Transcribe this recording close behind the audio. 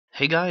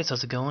Hey guys,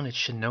 how's it going? It's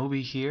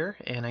Shinobi here,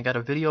 and I got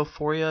a video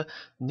for you.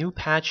 New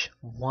patch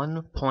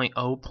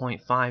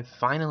 1.0.5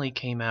 finally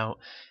came out,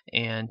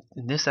 and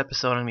in this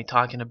episode I'm going to be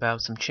talking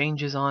about some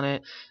changes on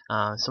it,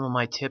 some of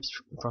my tips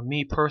from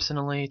me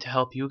personally to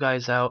help you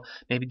guys out,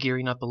 maybe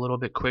gearing up a little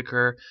bit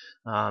quicker,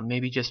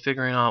 maybe just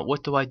figuring out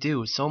what do I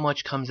do. So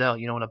much comes out,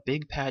 when a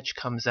big patch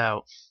comes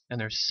out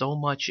and there's so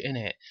much in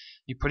it,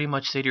 you pretty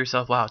much say to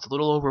yourself, wow, it's a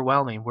little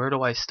overwhelming. Where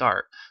do I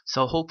start?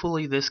 So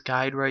hopefully this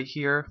guide right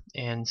here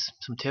and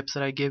some tips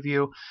that I give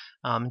you,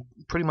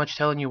 pretty much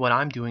telling you what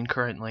I'm doing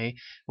currently,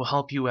 will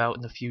help you out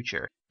in the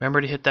future.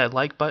 Remember to hit that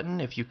like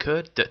button if you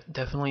could. That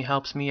definitely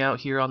helps me out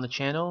here on the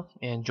channel.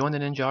 And join the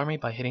Ninja Army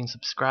by hitting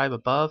subscribe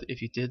above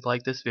if you did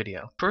like this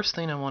video. First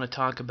thing I want to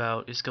talk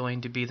about is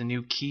going to be the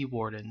new key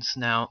wardens.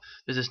 Now,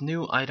 there's this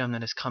new item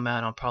that has come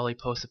out. I'll probably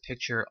post a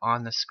picture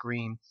on the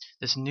screen.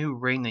 This new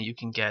ring that you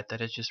can get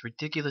that is just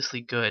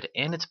ridiculously good,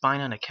 and it's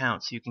buying an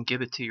account, so you can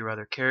give it to your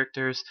other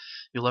characters.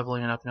 You're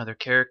leveling up another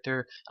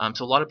character.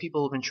 So a lot of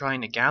people have been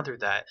trying to gather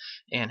that.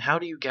 And how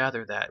do you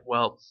gather that?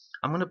 Well,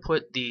 I'm going to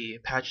put the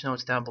patch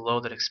notes down below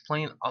that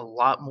explain a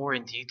lot more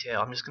in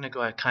detail. I'm just going to go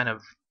ahead and kind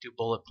of do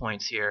bullet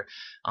points here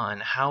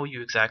on how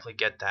you exactly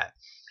get that.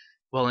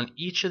 Well, in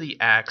each of the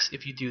acts,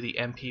 if you do the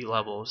MP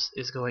levels,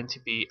 is going to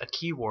be a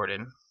key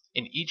warden.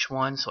 In each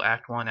one, so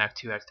Act 1, Act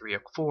 2, Act 3,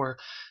 Act 4,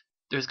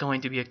 there's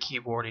going to be a key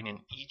warden in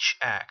each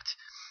act.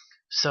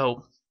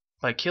 So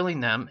by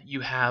killing them, you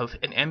have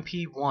an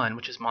MP1,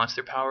 which is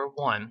monster power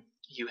 1.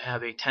 You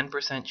have a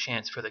 10%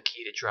 chance for the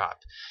key to drop.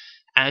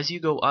 As you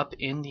go up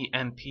in the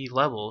MP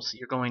levels,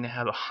 you're going to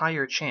have a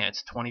higher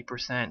chance, 20%,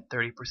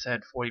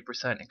 30%,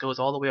 40%. It goes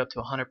all the way up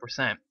to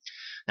 100%.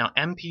 Now,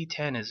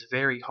 MP10 is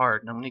very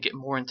hard, and I'm going to get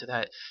more into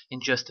that in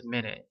just a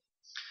minute.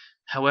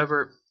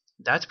 However,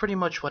 that's pretty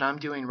much what I'm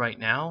doing right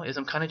now, is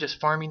I'm kind of just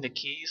farming the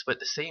keys, but at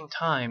the same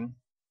time,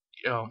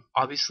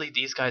 obviously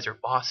these guys are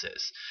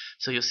bosses.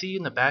 So you'll see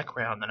in the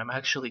background that I'm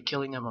actually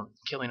killing them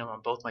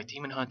on both my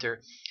Demon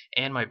Hunter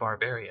and my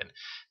Barbarian.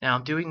 Now,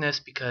 I'm doing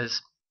this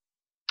because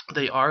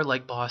they are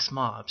like boss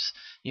mobs.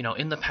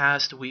 In the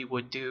past we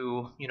would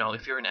do,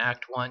 if you're in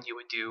Act 1, you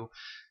would do,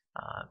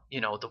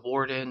 the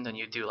Warden, then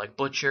you'd do like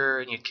Butcher,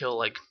 and you'd kill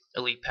like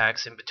elite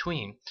packs in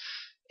between.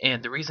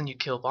 And the reason you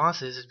kill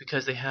bosses is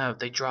because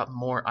they drop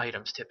more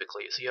items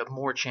typically. So you have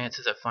more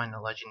chances of finding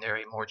a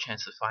legendary, more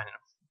chances of finding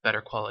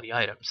better quality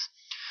items.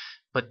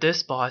 But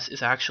this boss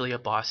is actually a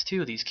boss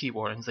too, these key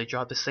wardens. They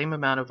drop the same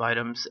amount of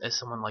items as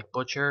someone like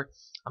Butcher.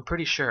 I'm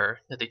pretty sure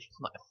that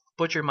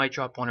Butcher might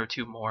drop one or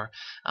two more.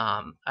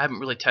 I haven't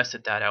really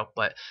tested that out,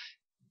 but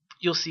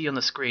you'll see on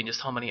the screen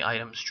just how many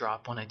items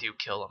drop when I do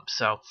kill them.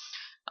 So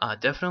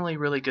definitely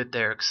really good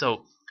there.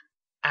 So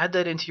add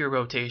that into your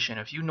rotation.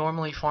 If you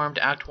normally farmed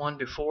Act 1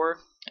 before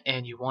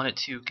and you wanted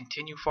to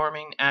continue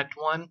farming Act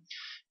 1,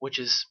 which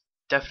is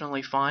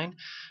definitely fine,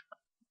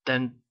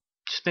 then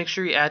just make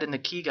sure you add in the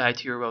key guide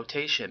to your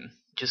rotation.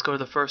 Just go to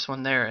the first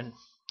one there, and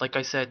like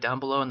I said, down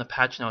below in the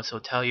patch notes,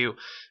 it'll tell you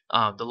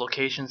the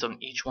locations on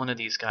each one of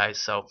these guys.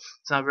 So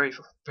it's not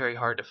very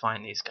hard to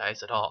find these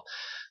guys at all.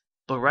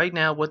 But right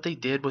now, what they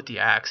did with the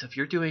acts, if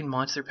you're doing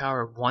monster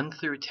power 1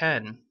 through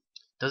 10,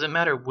 doesn't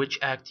matter which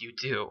act you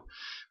do.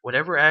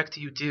 Whatever act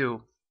you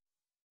do,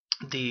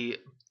 the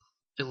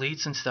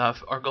elites and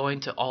stuff are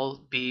going to all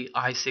be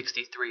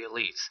I-63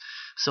 elites.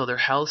 So their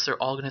healths are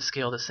all going to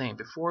scale the same.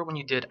 Before, when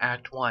you did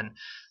Act 1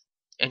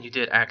 and you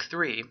did Act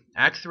 3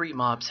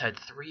 mobs had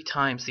 3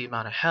 times the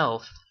amount of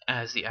health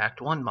as the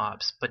Act 1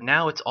 mobs. But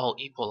now it's all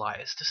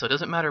equalized. So it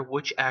doesn't matter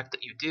which act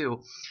that you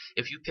do.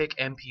 If you pick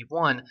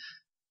MP1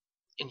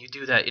 and you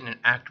do that in an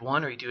Act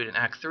 1 or you do it in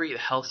Act 3, the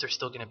healths are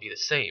still going to be the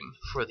same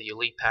for the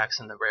elite packs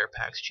and the rare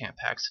packs, champ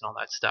packs, and all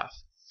that stuff.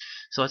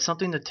 So it's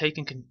something to take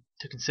into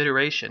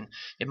consideration.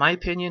 In my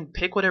opinion,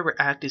 pick whatever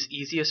act is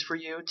easiest for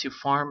you to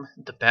farm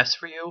the best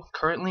for you.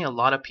 Currently, a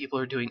lot of people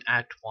are doing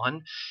Act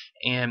 1,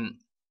 and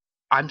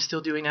I'm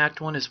still doing Act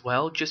 1 as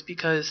well, just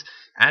because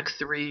Act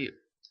 3,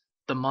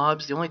 the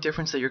mobs, the only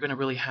difference that you're going to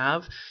really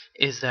have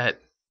is that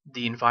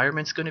the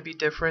environment's going to be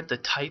different. The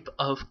type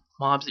of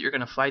mobs that you're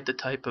going to fight, the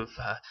type of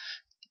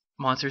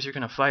monsters you're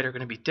going to fight are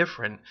going to be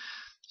different.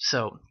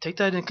 So take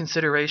that into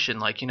consideration.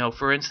 Like,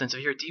 for instance,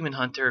 if you're a Demon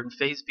Hunter and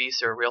Phase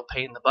Beasts are a real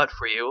pain in the butt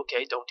for you,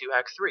 okay, don't do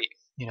Act 3.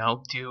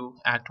 Do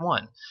Act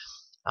 1.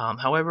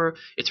 However,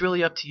 it's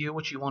really up to you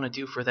what you want to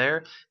do for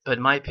there. But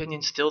in my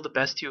opinion, still the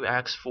best 2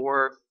 acts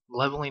for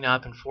leveling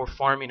up and for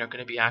farming are going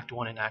to be Act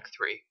 1 and Act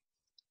 3.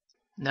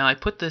 Now, I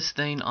put this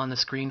thing on the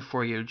screen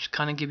for you, just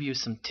kind of give you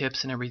some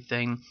tips and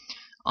everything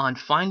on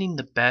finding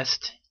the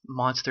best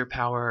monster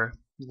power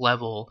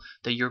level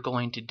that you're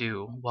going to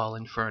do while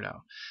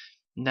Inferno.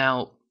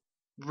 Now,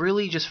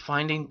 really just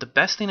finding the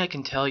best thing I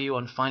can tell you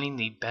on finding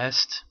the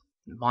best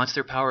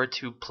monster power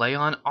to play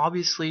on.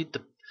 Obviously,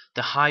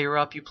 the higher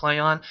up you play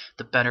on,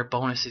 the better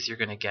bonuses you're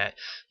going to get.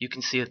 You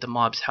can see that the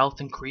mob's health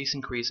increase,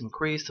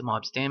 the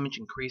mob's damage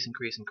increase,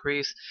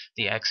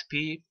 the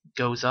XP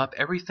goes up,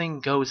 everything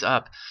goes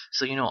up.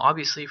 So,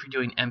 obviously if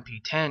you're doing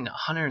MP10,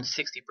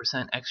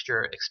 160%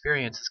 extra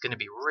experience is going to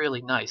be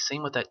really nice.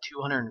 Same with that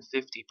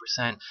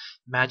 250%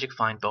 Magic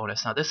Find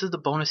bonus. Now, this is the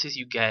bonuses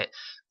you get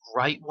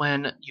right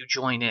when you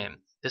join in.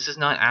 This is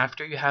not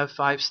after you have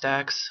 5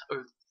 stacks of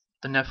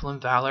the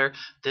Nephilim Valor.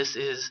 This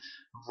is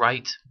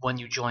right when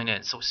you join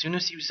in. So as soon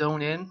as you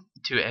zone in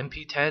to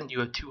MP10, you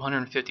have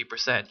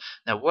 250%.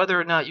 Now, whether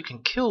or not you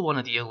can kill one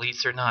of the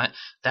elites or not,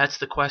 that's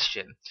the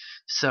question.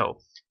 So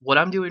what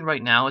I'm doing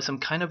right now is I'm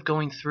kind of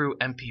going through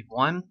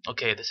MP1.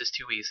 Okay, this is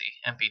too easy.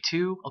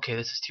 MP2. Okay,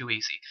 this is too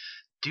easy.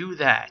 Do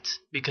that,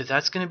 because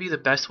that's going to be the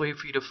best way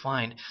for you to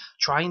find.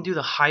 Try and do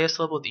the highest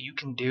level that you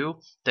can do,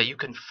 that you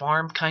can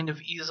farm kind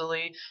of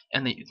easily,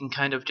 and that you can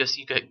kind of just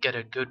get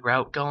a good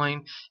route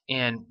going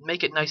and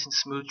make it nice and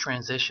smooth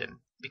transition.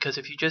 Because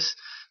if you just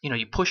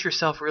you push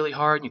yourself really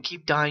hard and you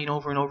keep dying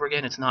over and over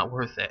again, it's not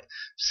worth it.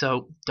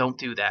 So don't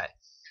do that.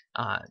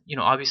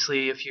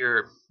 Obviously, if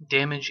your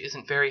damage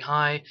isn't very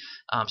high,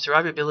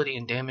 survivability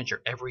and damage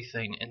are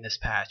everything in this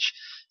patch.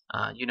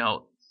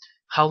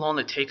 How long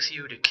it takes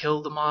you to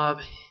kill the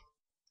mob,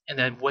 and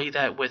then weigh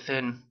that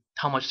within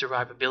how much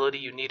survivability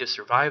you need to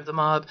survive the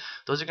mob.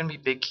 Those are going to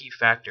be big key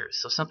factors.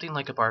 So something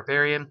like a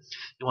barbarian,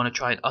 you want to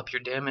try and up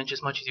your damage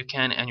as much as you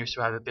can, and your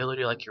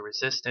survivability, like your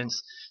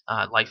resistance,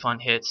 life on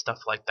hit,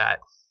 stuff like that,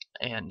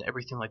 and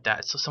everything like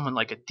that. So someone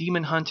like a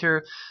demon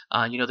hunter,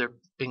 there have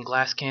been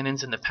glass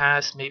cannons in the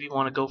past. Maybe you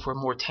want to go for a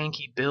more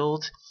tanky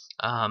build.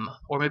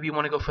 Or maybe you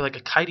want to go for like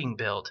a kiting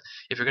build.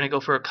 If you're going to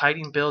go for a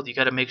kiting build, you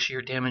got to make sure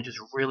your damage is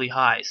really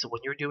high, so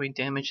when you're doing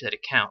damage, that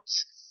it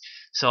counts.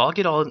 So I'll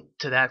get all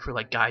to that for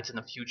like guides in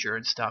the future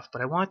and stuff,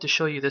 but I wanted to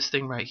show you this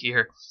thing right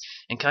here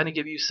and kind of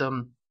give you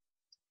some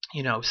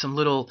some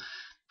little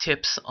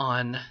tips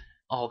on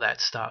all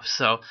that stuff.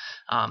 So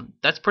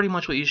that's pretty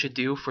much what you should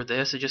do for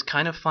this, is just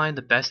kind of find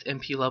the best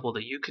MP level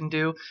that you can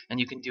do, and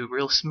you can do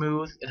real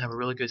smooth and have a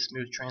really good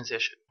smooth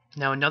transition.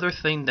 Now, another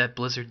thing that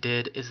Blizzard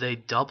did is they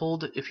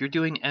doubled, if you're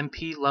doing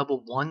MP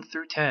level 1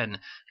 through 10,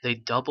 they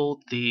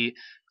doubled the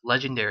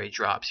legendary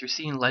drops. You're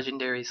seeing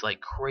legendaries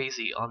like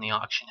crazy on the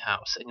auction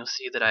house, and you'll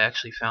see that I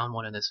actually found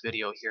one in this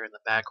video here in the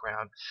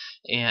background,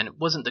 and it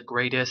wasn't the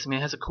greatest. I mean,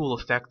 it has a cool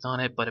effect on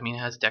it, but I mean, it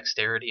has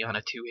dexterity on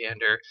a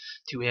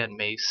two-hand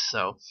mace,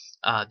 so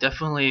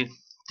definitely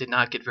did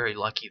not get very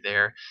lucky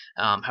there.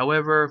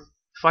 However,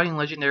 finding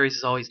legendaries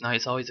is always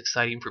nice, always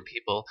exciting for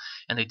people,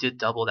 and they did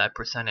double that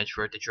percentage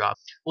for it to drop.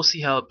 We'll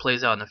see how it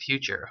plays out in the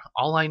future.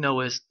 All I know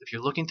is if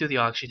you're looking through the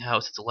auction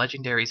house, it's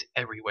legendaries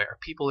everywhere.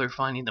 People are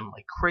finding them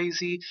like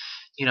crazy,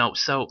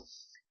 so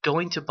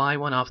going to buy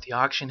one off the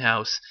auction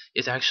house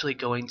is actually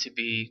going to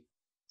be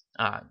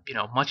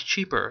much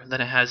cheaper than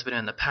it has been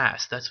in the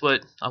past. That's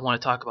what I want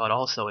to talk about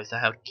also, is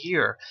that how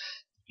gear,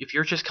 if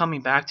you're just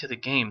coming back to the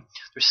game,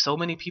 there's so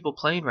many people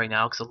playing right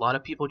now because a lot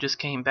of people just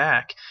came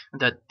back,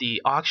 that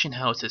the auction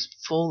house is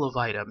full of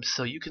items.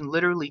 So you can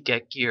literally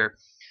get gear.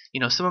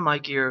 Some of my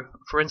gear,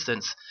 for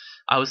instance,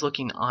 I was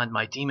looking on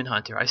my Demon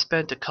Hunter. I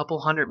spent a couple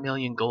 100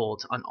 million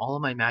gold on all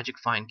of my Magic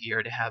Find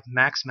gear to have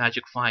max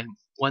Magic Find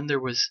when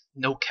there was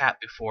no cap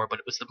before, but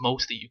it was the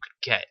most that you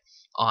could get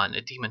on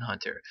a Demon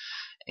Hunter.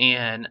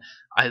 And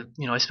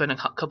I spent a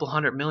couple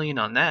 100 million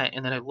on that,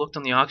 and then I looked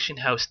on the auction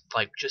house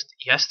like just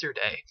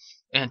yesterday,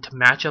 and to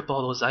match up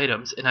all those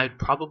items, and I'd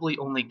probably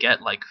only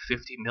get like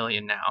 50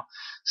 million now.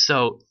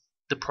 So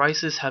the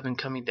prices have been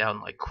coming down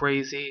like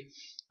crazy.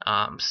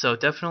 So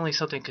definitely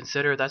something to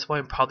consider. That's why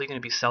I'm probably going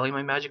to be selling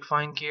my Magic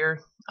Find gear.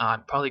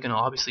 I'm probably going to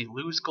obviously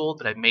lose gold,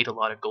 but I've made a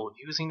lot of gold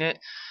using it.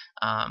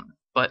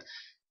 But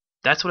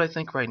that's what I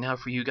think right now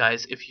for you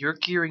guys. If you're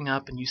gearing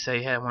up and you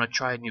say, hey, I want to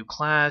try a new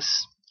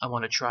class, I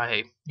want to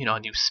try, a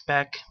new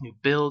spec, new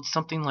build,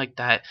 something like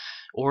that,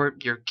 or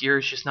your gear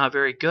is just not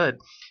very good,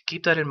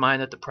 keep that in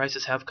mind, that the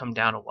prices have come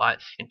down a lot,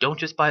 and don't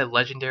just buy a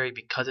legendary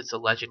because it's a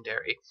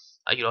legendary.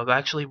 I've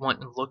actually went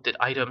and looked at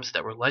items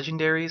that were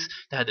legendaries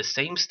that had the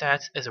same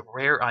stats as a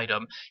rare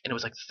item, and it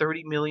was like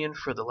 30 million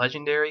for the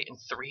legendary and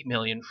 3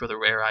 million for the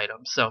rare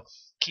item. So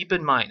keep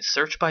in mind,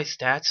 search by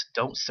stats,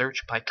 don't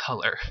search by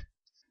color.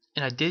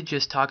 And I did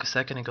just talk a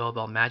second ago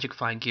about Magic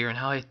Find gear and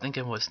how I think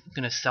I was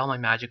going to sell my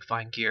Magic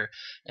Find gear.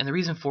 And the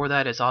reason for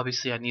that is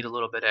obviously I need a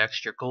little bit of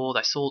extra gold.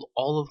 I sold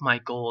all of my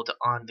gold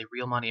on the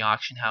Real Money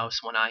Auction House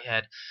when I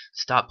had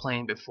stopped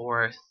playing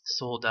before.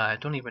 Sold, I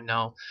don't even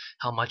know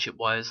how much it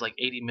was, like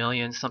 80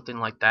 million, something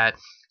like that.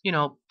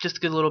 Just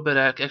to get a little bit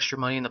of extra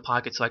money in the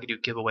pocket so I could do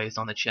giveaways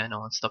on the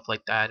channel and stuff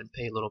like that and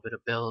pay a little bit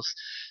of bills.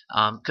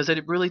 Because I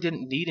really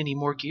didn't need any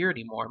more gear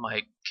anymore.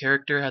 My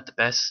character had the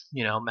best,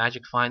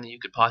 Magic Find that you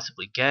could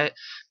possibly get.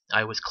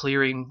 I was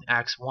clearing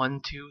acts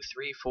 1, 2,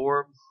 3,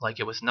 4 like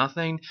it was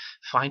nothing,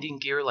 finding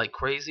gear like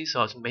crazy,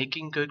 so I was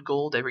making good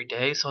gold every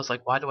day. So I was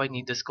like, why do I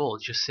need this gold?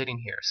 It's just sitting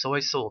here. So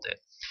I sold it.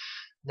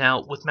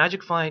 Now, with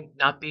Magic Find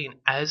not being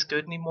as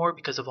good anymore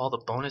because of all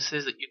the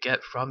bonuses that you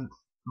get from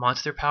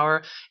monster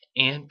power,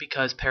 and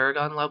because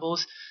Paragon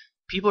levels,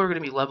 people are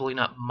going to be leveling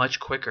up much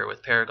quicker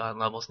with Paragon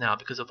levels now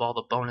because of all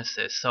the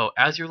bonuses. So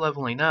as you're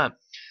leveling up,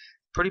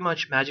 pretty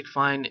much Magic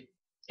Find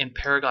and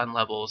Paragon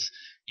levels,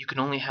 you can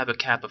only have a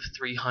cap of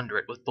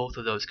 300 with both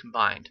of those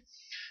combined.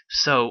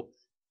 So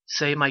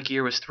say my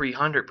gear was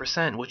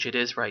 300%, which it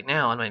is right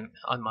now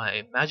on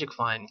my Magic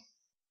Find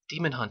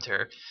Demon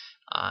Hunter.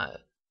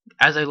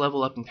 As I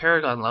level up in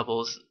Paragon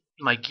levels,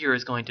 my gear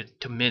is going to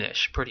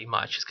diminish pretty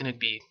much. It's going to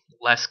be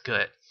less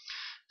good.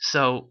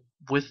 So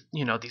with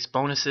these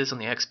bonuses on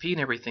the XP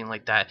and everything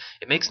like that,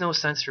 it makes no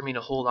sense for me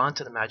to hold on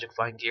to the Magic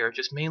Find gear.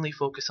 Just mainly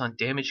focus on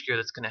damage gear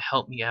that's going to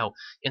help me out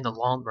in the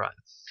long run.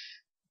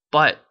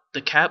 But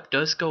the cap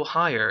does go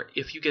higher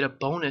if you get a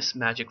bonus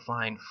Magic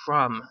Find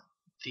from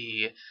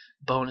the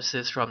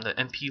bonuses from the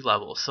MP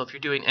level. So if you're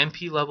doing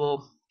MP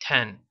level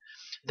 10,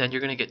 then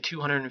you're going to get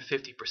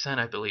 250%,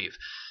 I believe.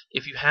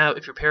 If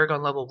you're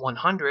Paragon level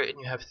 100 and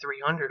you have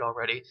 300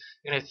 already,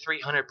 you're going to have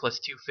 300 plus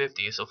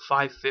 250, so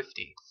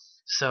 550.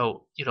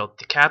 So,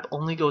 the cap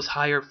only goes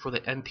higher for the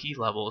MP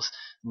levels,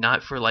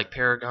 not for like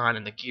Paragon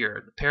and the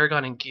gear. The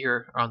Paragon and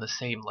gear are on the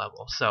same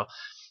level. So,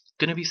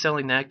 going to be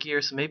selling that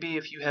gear. So maybe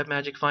if you have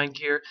Magic Find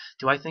gear,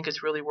 do I think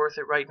it's really worth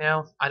it right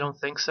now? I don't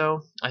think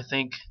so. I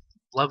think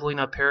leveling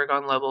up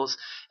Paragon levels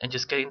and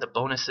just getting the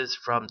bonuses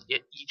from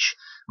each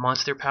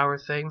monster power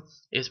thing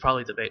is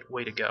probably the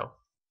way to go.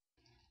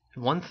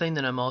 One thing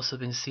that I'm also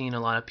been seeing a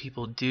lot of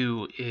people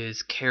do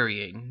is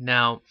carrying.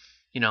 Now,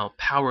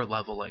 power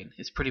leveling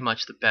is pretty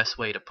much the best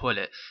way to put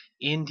it.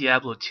 In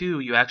Diablo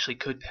 2, you actually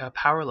could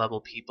power level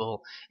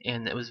people,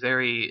 and it was a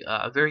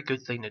very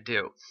good thing to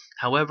do.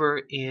 However,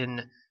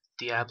 in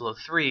Diablo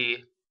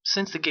 3,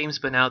 since the game's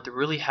been out, there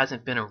really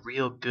hasn't been a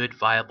real good,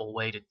 viable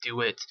way to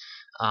do it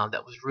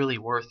that was really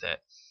worth it.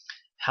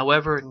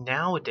 However,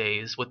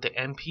 nowadays, with the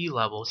MP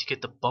levels, you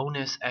get the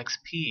bonus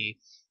XP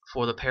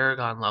for the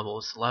Paragon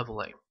levels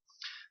leveling.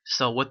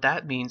 So what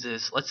that means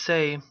is, let's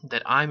say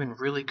that I'm in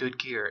really good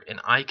gear and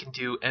I can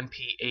do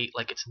MP 8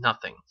 like it's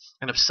nothing.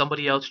 And if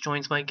somebody else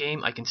joins my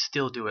game, I can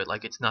still do it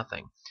like it's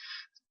nothing.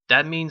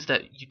 That means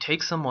that you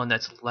take someone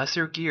that's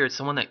lesser geared,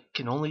 someone that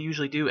can only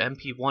usually do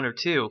MP 1 or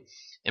 2,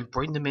 and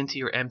bring them into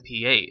your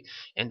MP 8.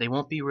 And they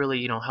won't be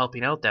really,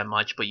 helping out that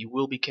much, but you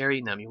will be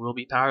carrying them, you will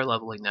be power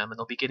leveling them, and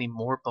they'll be getting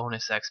more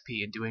bonus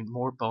XP and doing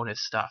more bonus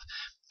stuff,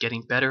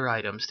 getting better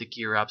items to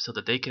gear up so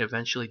that they can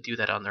eventually do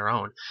that on their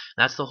own. And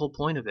that's the whole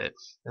point of it.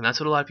 And that's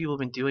what a lot of people have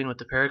been doing with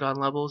the Paragon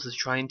levels, is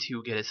trying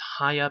to get as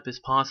high up as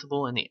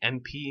possible in the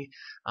MP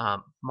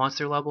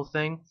monster level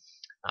thing.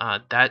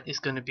 That is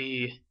going to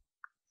be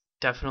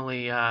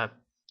definitely a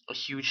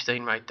huge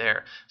thing right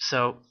there.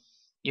 So,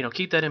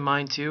 keep that in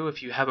mind too.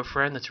 If you have a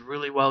friend that's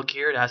really well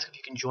geared, ask if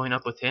you can join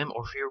up with him,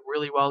 or if you're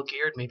really well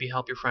geared, maybe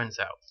help your friends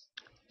out.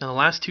 Now, the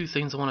last two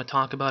things I want to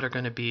talk about are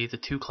going to be the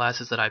two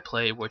classes that I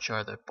play, which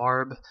are the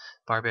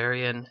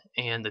Barbarian,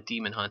 and the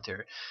Demon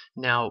Hunter.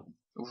 Now,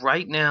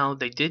 right now,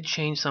 they did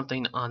change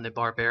something on the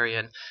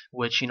Barbarian,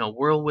 which,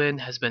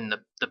 Whirlwind has been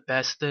the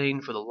best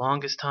thing for the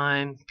longest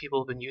time.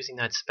 People have been using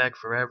that spec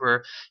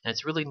forever, and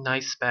it's really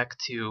nice spec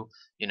to,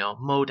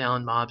 mow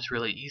down mobs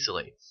really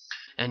easily.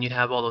 And you'd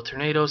have all the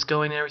tornadoes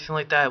going and everything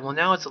like that. Well,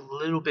 now it's a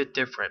little bit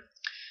different.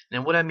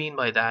 And what I mean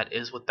by that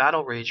is, with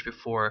Battle Rage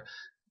before,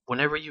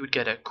 whenever you would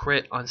get a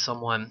crit on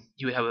someone,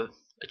 you would have a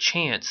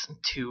chance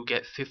to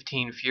get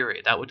 15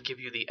 Fury. That would give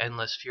you the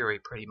endless Fury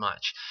pretty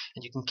much.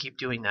 And you can keep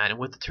doing that. And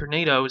with the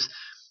tornadoes,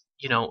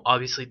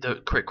 obviously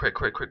the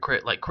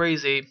crit like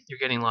crazy, you're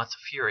getting lots of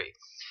Fury.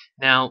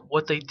 Now,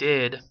 what they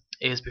did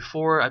is,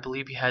 before, I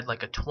believe you had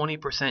like a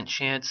 20%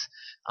 chance.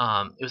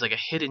 It was like a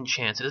hidden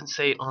chance. It doesn't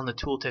say it on the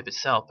tooltip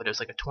itself, but it was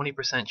like a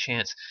 20%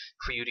 chance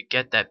for you to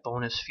get that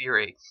bonus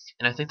Fury.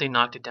 And I think they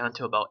knocked it down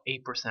to about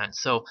 8%.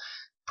 So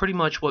pretty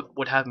much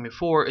what happened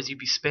before is you'd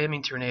be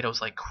spamming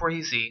tornadoes like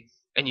crazy,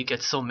 and you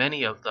get so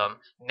many of them.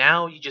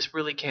 Now you just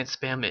really can't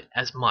spam it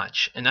as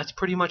much, and that's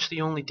pretty much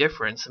the only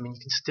difference. I mean, you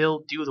can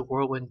still do the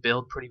Whirlwind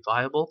build pretty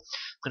viable.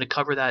 I'm going to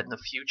cover that in the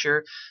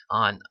future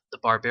on the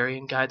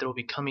Barbarian guide that will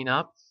be coming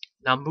up.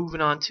 Now,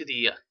 moving on to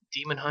the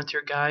Demon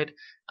Hunter guide.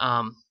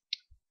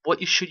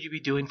 What should you be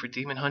doing for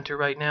Demon Hunter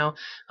right now?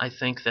 I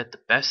think that the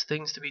best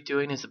things to be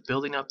doing is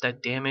building up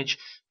that damage,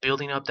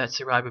 building up that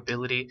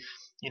survivability.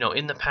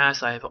 In the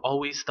past, I have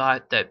always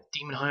thought that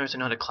Demon Hunters are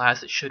not a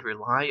class that should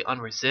rely on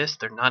resist.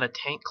 They're not a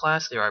tank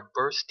class. They are a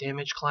burst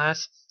damage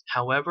class.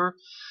 However,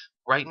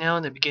 right now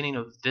in the beginning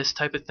of this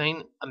type of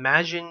thing,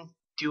 imagine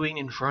doing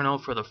Inferno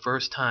for the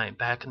first time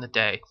back in the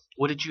day.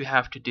 What did you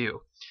have to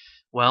do?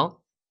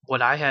 Well,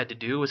 what I had to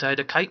do was I had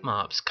to kite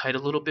mobs, kite a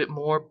little bit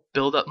more,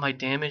 build up my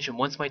damage, and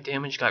once my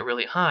damage got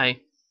really high,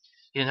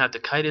 you didn't have to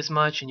kite as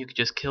much, and you could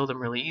just kill them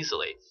really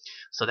easily.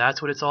 So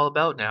that's what it's all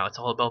about now. It's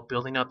all about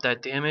building up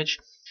that damage.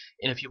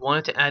 And if you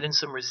wanted to add in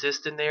some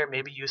resist in there,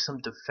 maybe use some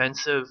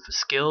defensive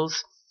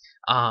skills,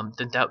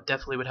 then that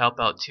definitely would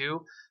help out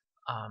too.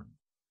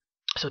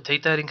 So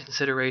take that in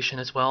consideration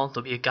as well.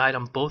 There'll be a guide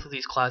on both of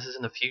these classes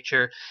in the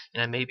future,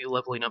 and I may be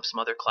leveling up some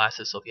other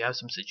classes. So if you have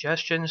some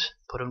suggestions,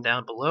 put them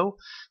down below.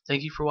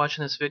 Thank you for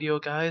watching this video,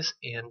 guys,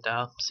 and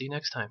see you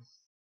next time.